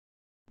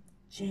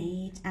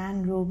Jade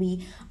and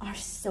Ruby are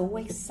so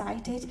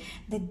excited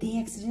that they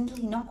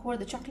accidentally knock over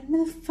the chocolate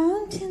milk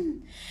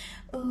fountain.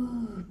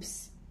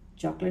 Oops.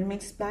 Chocolate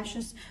milk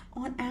splashes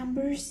on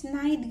Amber's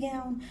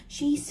nightgown.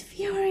 She's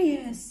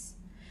furious.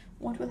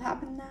 What will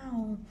happen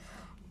now?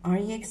 Are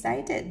you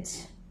excited?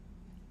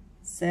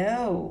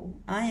 So,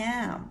 I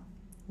am.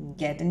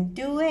 Get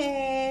into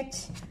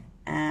it.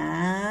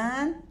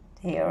 And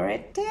here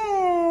it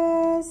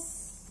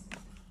is.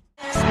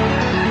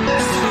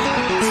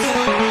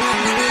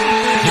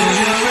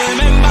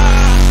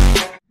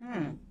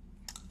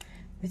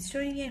 Which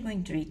story we are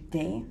going to read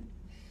today?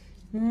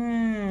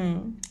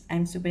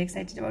 I'm super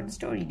excited about the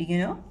story. Do you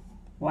know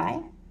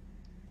why?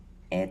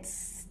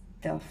 It's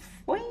the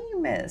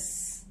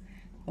famous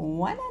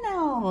one and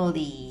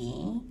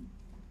only.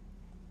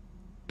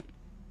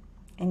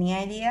 Any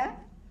idea?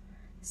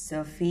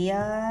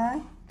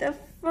 Sofia the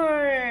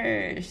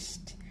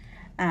First.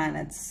 And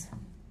it's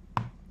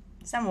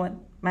somewhat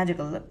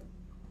magical. Look.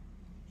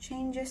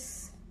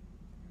 Changes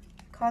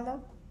color.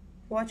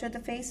 Watch out the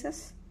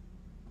faces.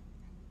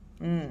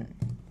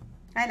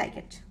 I like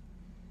it.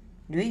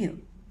 Do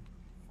you?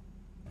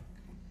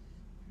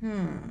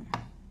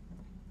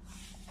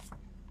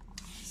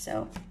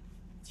 So,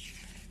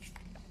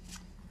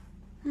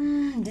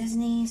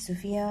 Disney,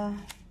 Sofia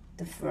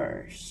the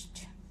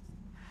First.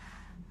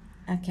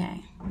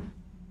 Okay.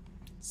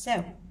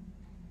 So,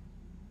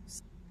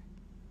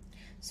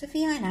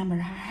 Sofia and Amber are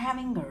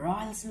having a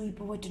royal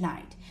sleepover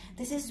tonight.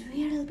 This is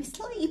where I'll be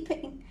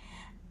sleeping.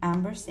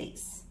 Amber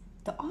says,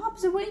 the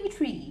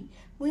observatory.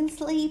 We'll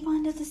sleep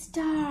under the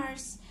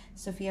stars.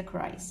 Sofia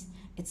cries,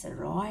 it's a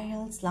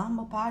royal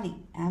slumber party.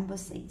 Amber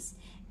says,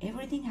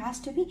 everything has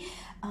to be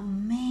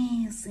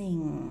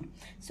amazing.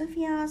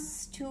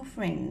 Sofia's two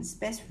friends,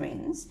 best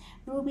friends,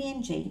 Ruby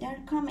and Jade, are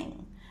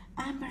coming.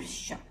 Amber's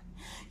shocked.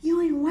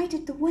 You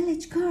invited the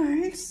village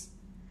girls?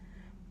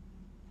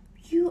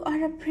 You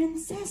are a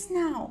princess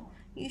now.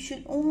 You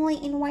should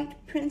only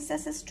invite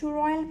princesses to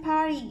royal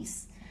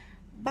parties.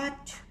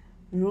 But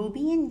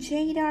Ruby and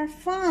Jade are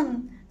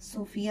fun,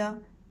 Sofia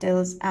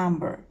tells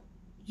Amber.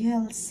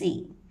 You'll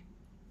see.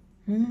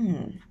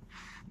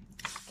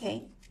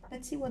 Okay,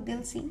 let's see what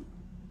they'll see.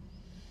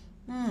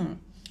 The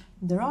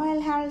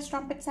royal herald's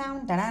trumpet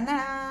sound.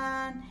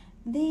 Da-da-da.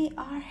 They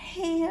are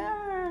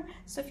here,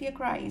 Sofia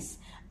cries.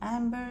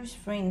 Amber's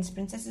friends,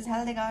 Princesses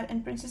Hildegard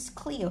and Princess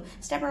Cleo,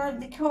 step out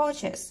of the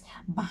coaches.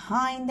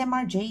 Behind them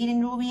are Jade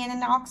and Ruby in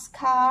an ox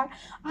car.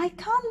 I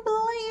can't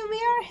believe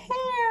we are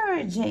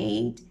here,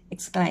 Jade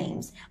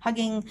exclaims,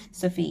 hugging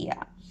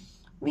Sofia.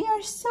 We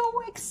are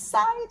so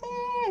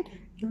excited,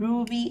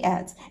 Ruby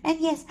adds. And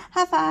yes,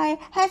 high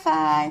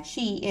five,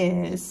 she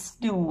is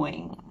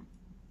doing.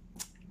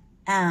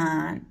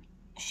 And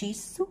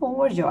she's so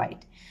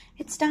overjoyed.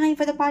 It's time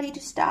for the party to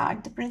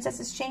start. The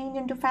princesses change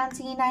into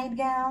fancy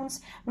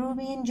nightgowns.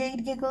 Ruby and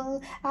Jade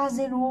giggle as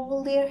they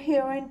roll their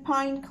hair in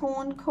pine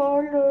cone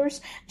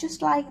curlers,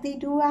 just like they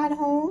do at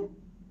home.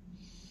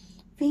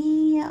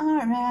 We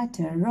are at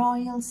a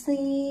royal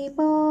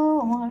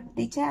sleepover,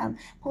 they tell,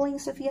 pulling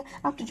Sofia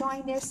up to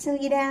join their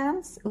silly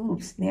dance.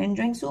 Oops, they're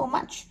enjoying so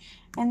much.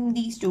 And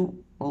these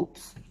two,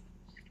 oops,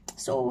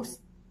 so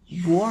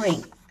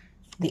boring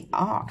they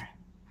are,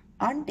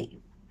 aren't they?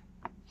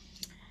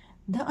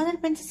 The other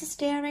princesses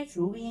stare at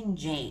Ruby and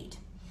Jade.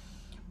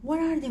 What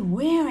are they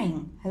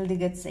wearing?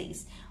 Hildegard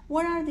says.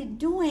 What are they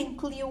doing?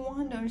 Cleo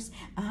wonders.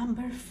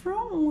 Amber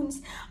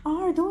frowns.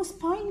 Are those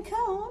pine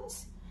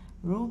cones?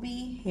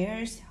 Ruby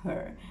hears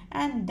her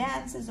and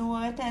dances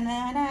over it.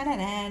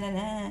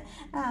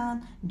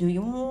 Do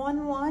you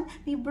want one?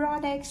 We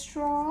brought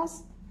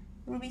extras,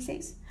 Ruby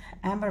says.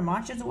 Amber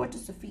marches over to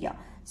Sofia.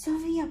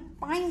 Sofia,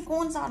 pine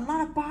cones are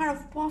not a part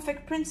of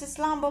perfect princess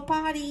slumber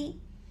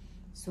party.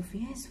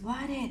 Sofia is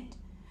worried.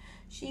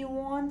 She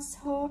wants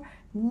her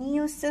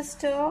new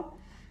sister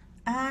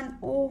and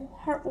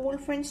her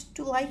old friends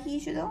to like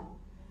each other.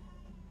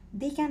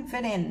 They can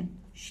fit in,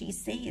 she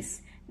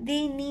says.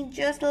 They need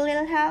just a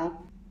little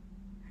help.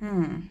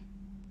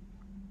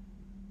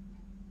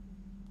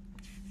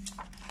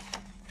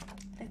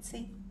 Let's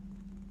see.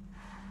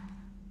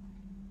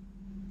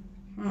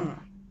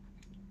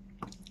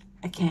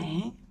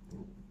 Okay.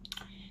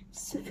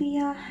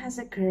 Sofia has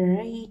a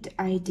great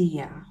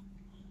idea.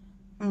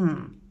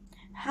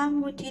 How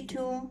would you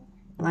two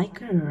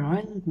like a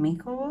royal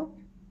makeover?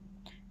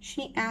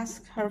 She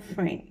asked her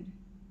friend.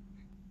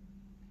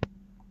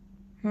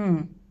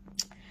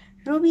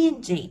 Ruby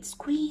and Jade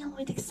squeal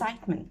with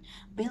excitement.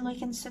 Will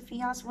and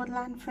Sophia's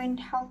woodland friend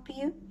help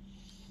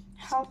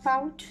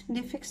out?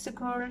 They fix the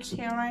girls'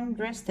 hair and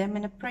dress them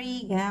in a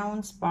pretty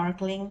gown,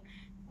 sparkling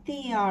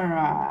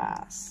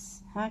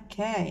tiaras.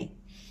 Okay.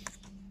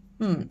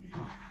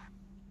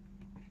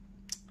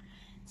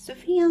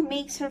 Sofia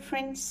makes her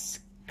friends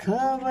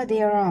cover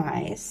their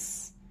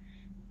eyes.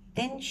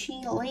 Then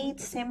she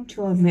leads them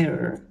to a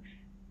mirror.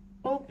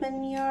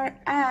 Open your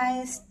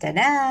eyes,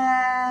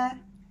 ta-da!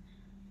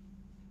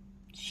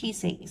 She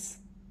says.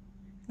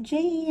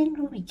 Jade and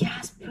Ruby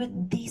gasp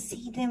when they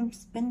see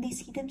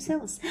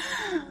themselves.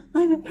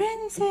 I'm a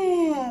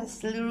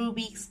princess!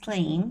 Ruby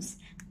exclaims.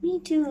 Me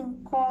too,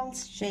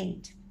 calls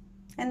Jade.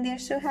 And they're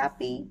so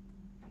happy.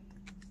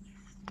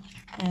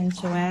 And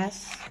so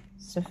as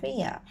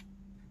Sophia.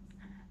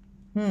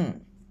 Now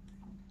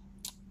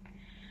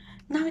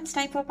it's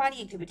time for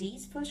party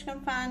activities. First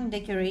come fan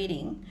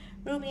decorating.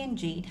 Ruby and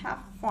Jade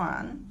have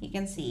fun, you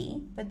can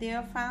see, but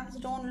their fans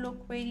don't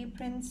look very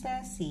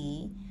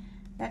princessy.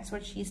 That's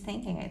what she's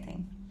thinking, I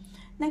think.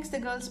 Next, the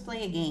girls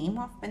play a game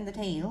of pin the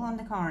tail on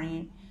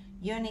the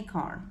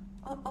unicorn.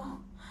 Oh,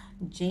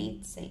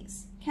 Jade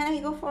says, can I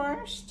go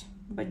first?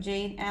 But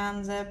Jade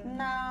ends up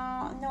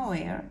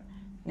nowhere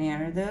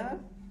near the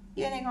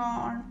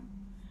unicorn.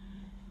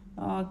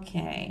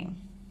 Okay.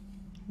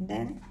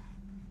 Then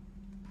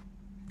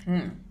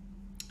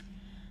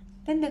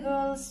the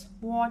girls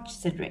watch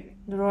Cedric,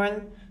 the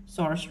royal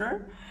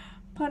sorcerer,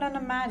 put on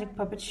a magic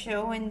puppet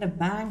show in the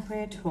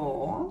banquet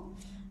hall.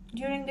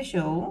 During the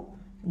show,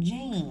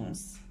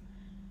 James,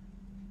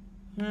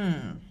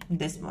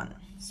 this one,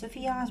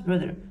 Sophia's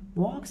brother,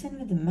 walks in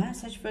with a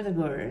message for the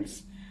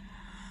girls.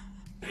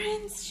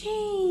 Prince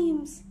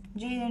James!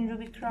 Jade and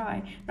Ruby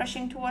cry,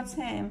 rushing towards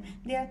him.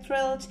 They are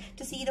thrilled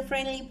to see the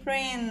friendly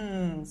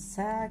prince.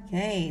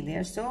 Okay, they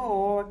are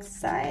so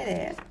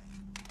excited.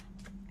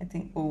 I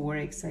think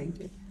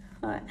overexcited.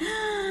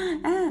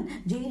 And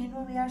Jade and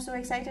Ruby are so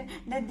excited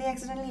that they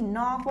accidentally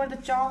knock over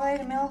the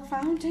chocolate milk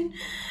fountain.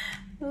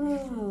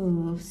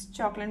 Ooh,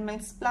 chocolate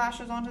milk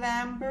splashes onto the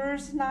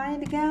Amber's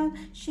nightgown.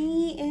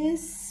 She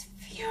is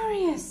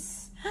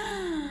furious.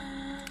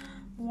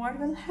 What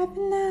will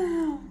happen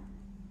now?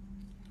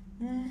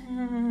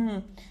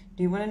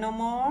 Do you want to know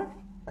more?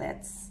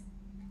 Let's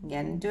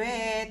get into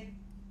it.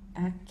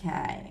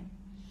 Okay.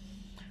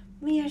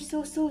 We are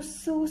so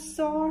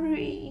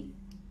sorry.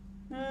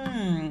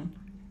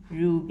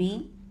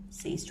 Ruby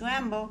says to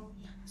Amber,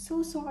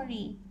 so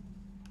sorry.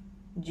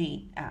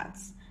 Jade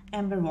adds.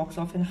 Amber walks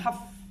off in a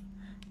huff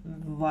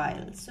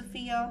while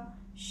Sophia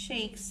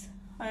shakes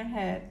her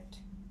head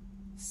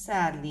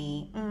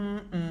sadly.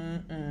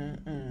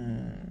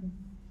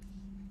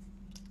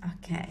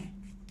 Okay.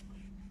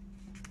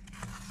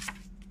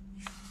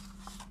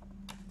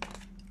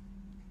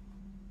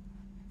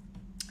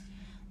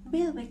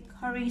 Bilwick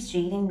hurries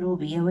Jade and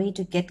Ruby away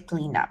to get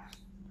cleaned up.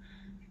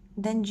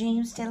 Then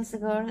James tells the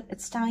girl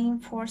it's time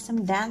for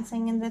some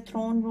dancing in the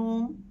throne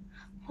room.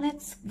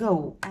 Let's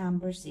go,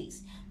 Amber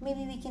says.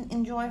 Maybe we can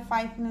enjoy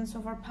 5 minutes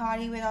of our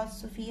party without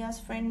Sophia's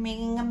friend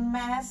making a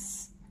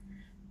mess.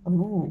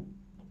 Oh,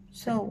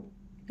 so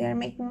they're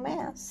making a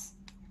mess.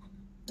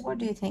 What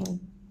do you think,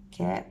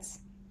 cats?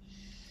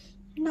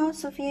 Now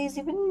Sophia is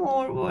even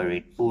more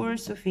worried. Poor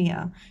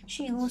Sophia.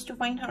 She goes to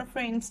find her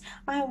friends.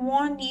 I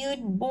want you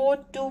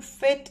both to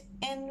fit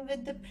in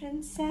with the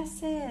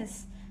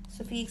princesses.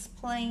 Sophia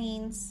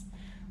explains.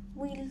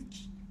 We'll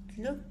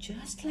look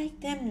just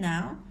like them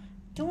now,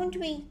 don't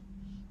we?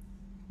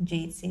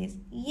 Jade says.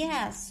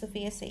 Yes,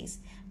 Sophia says.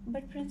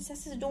 But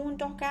princesses don't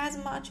talk as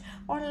much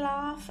or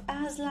laugh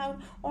as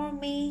loud or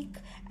make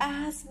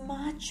as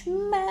much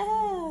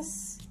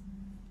mess.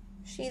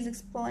 She's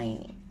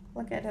explaining.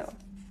 Look at her.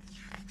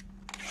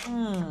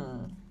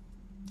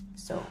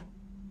 So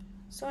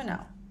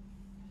now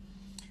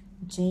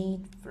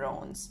Jade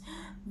frowns.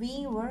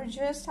 We were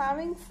just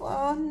having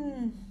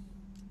fun.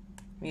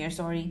 We are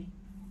sorry,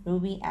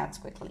 Ruby adds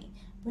quickly.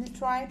 We'll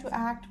try to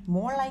act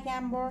more like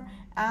Amber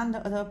and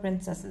the other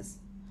princesses.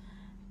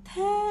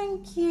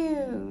 Thank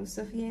you.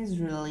 Sophia is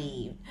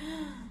relieved.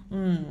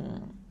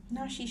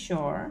 Now she's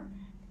sure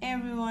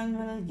everyone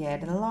will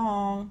get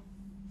along.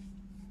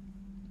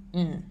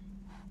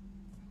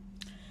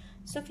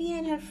 Sophia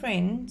and her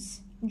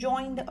friends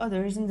join the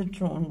others in the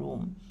throne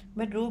room,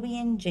 but Ruby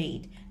and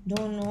Jade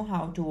don't know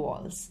how to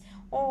waltz.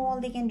 All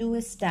they can do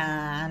is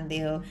stand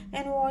there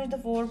and watch the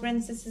 4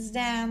 princesses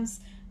dance.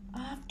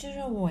 After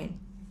a while,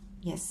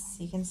 yes,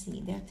 you can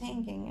see they're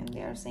thinking and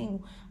they're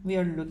saying, we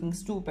are looking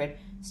stupid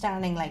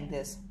standing like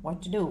this.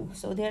 What to do?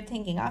 So they're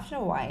thinking. After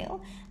a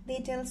while,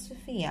 they tell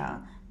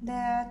Sophia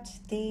that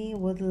they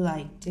would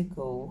like to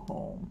go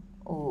home.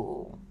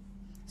 Oh,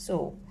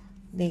 so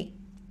they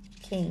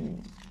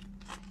came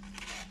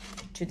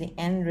to the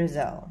end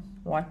result.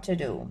 What to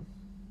do?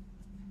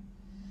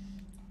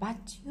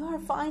 But you're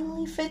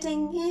finally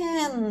fitting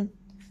in,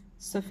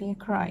 Sophia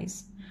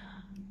cries.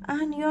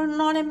 And you're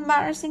not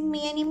embarrassing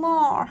me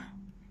anymore.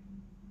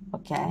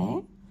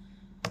 Okay.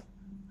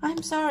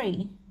 I'm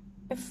sorry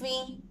if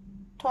we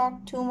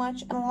talk too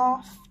much and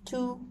laugh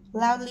too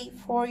loudly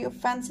for your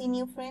fancy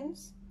new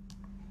friends,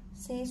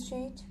 says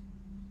Jade.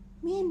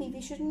 Maybe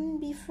we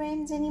shouldn't be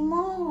friends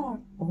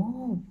anymore.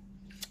 Oh,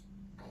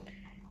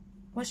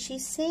 what's she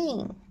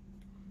saying?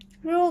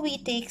 Ruby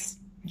takes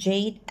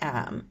Jade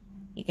arm.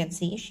 You can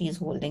see she's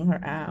holding her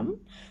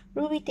arm.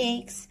 Ruby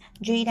takes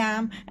Jade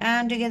arm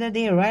and together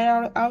they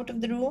ride out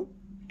of the room.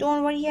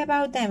 Don't worry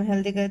about them,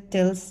 Hildegard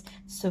tells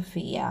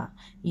Sophia.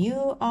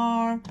 You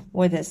are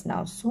with us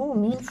now. So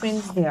mean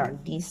friends they are,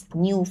 these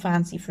new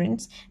fancy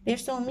friends. They're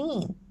so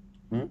mean.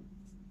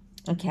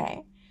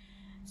 Okay.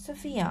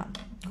 Sophia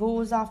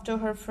goes after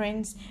her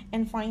friends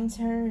and finds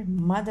her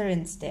mother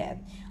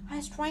instead. I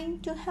was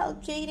trying to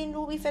help Jade and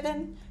Ruby fit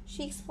in,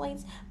 she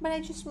explains, but I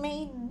just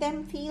made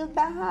them feel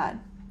bad.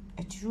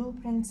 A true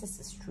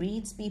princess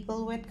treats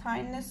people with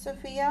kindness,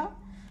 Sophia.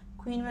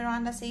 Queen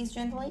Miranda says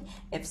gently,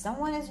 if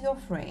someone is your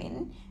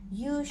friend,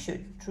 you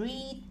should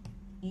treat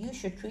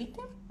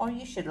them or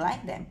you should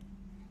like them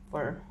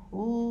for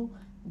who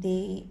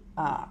they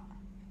are.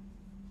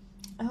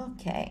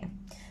 Okay.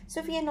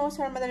 Sophia knows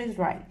her mother is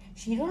right.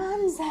 She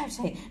runs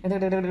outside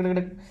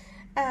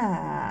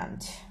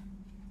and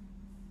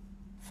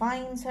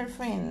finds her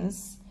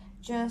friends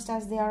just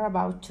as they are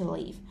about to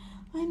leave.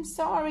 I'm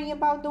sorry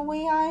about the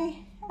way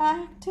I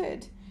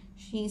acted,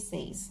 she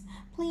says.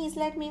 Please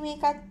let me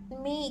make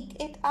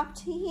it up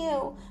to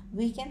you.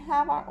 We can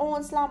have our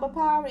own slumber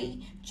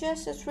party,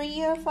 just the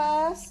three of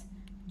us.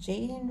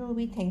 Jade and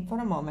Ruby think for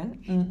a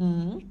moment.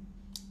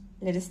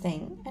 Let us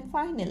think. And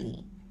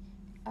finally,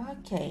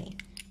 okay,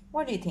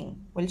 what do you think?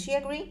 Will she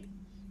agree?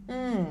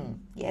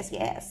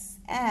 Yes.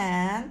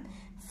 And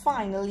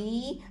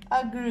finally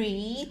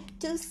agree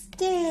to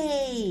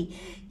stay.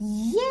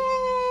 Yay!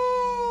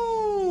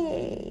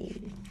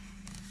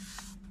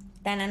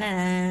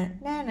 Da-na-na,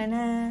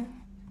 na-na-na.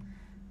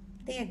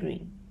 They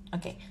agree.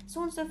 Okay,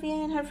 soon Sophia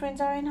and her friends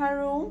are in her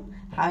room,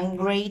 having a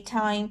great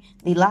time.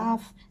 They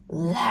laugh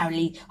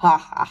loudly. Ha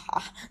ha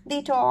ha.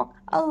 They talk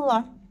a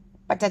lot.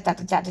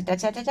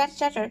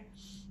 Chatter.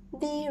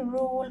 They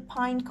roll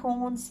pine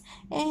cones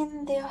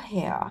in their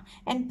hair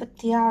and put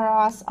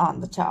tiaras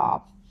on the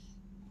top.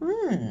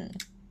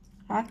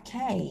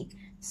 Okay.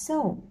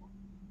 So,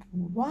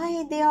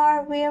 why they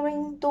are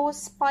wearing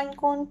those pine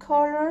cone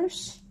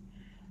collars?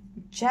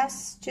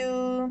 Just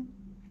to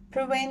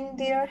prevent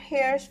their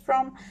hairs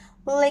from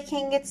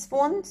licking its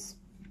wounds?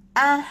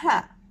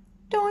 Aha!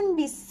 Don't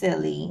be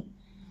silly.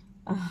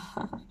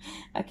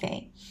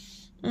 Okay.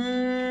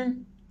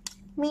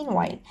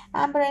 Meanwhile,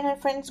 Amber and her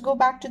friends go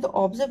back to the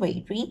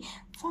observatory.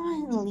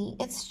 Finally,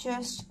 it's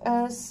just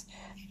us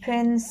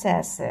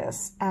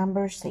princesses,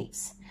 Amber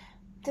says.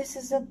 This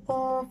is a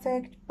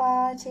perfect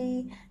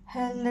party.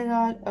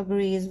 Hildegard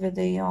agrees with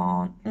a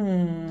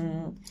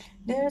yawn.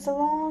 There's a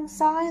long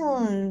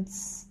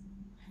silence.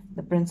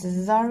 The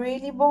princesses are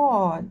really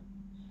bored.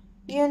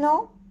 You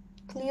know,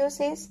 Cleo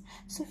says,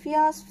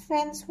 Sophia's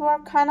friends were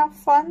kind of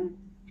fun.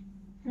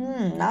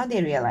 Now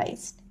they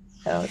realized.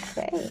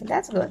 Okay,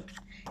 that's good.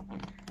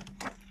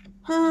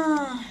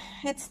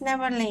 It's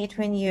never late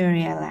when you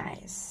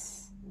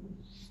realize.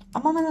 A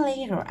moment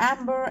later,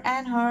 Amber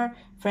and her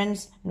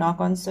friends knock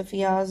on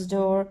Sophia's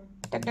door.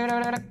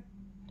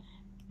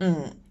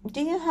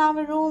 Do you have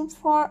a room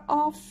for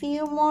a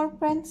few more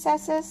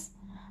princesses?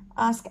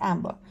 Asks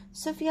Amber.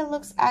 Sophia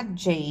looks at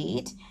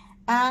Jade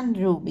and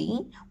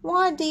Ruby.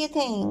 What do you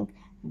think?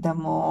 The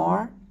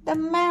more, the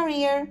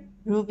merrier,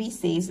 Ruby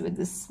says with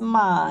a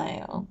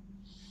smile.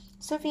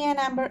 Sophia and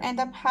Amber end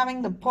up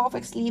having the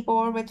perfect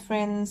sleepover with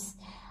friends,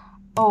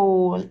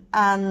 old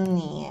and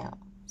new.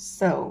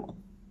 So,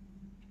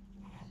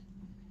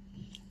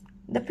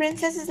 the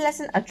princess's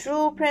lesson: a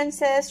true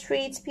princess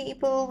treats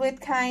people with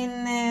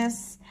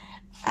kindness,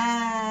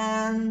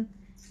 and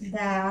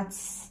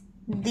that's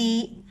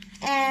the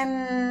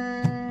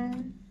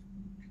end.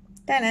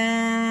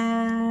 Ta-da!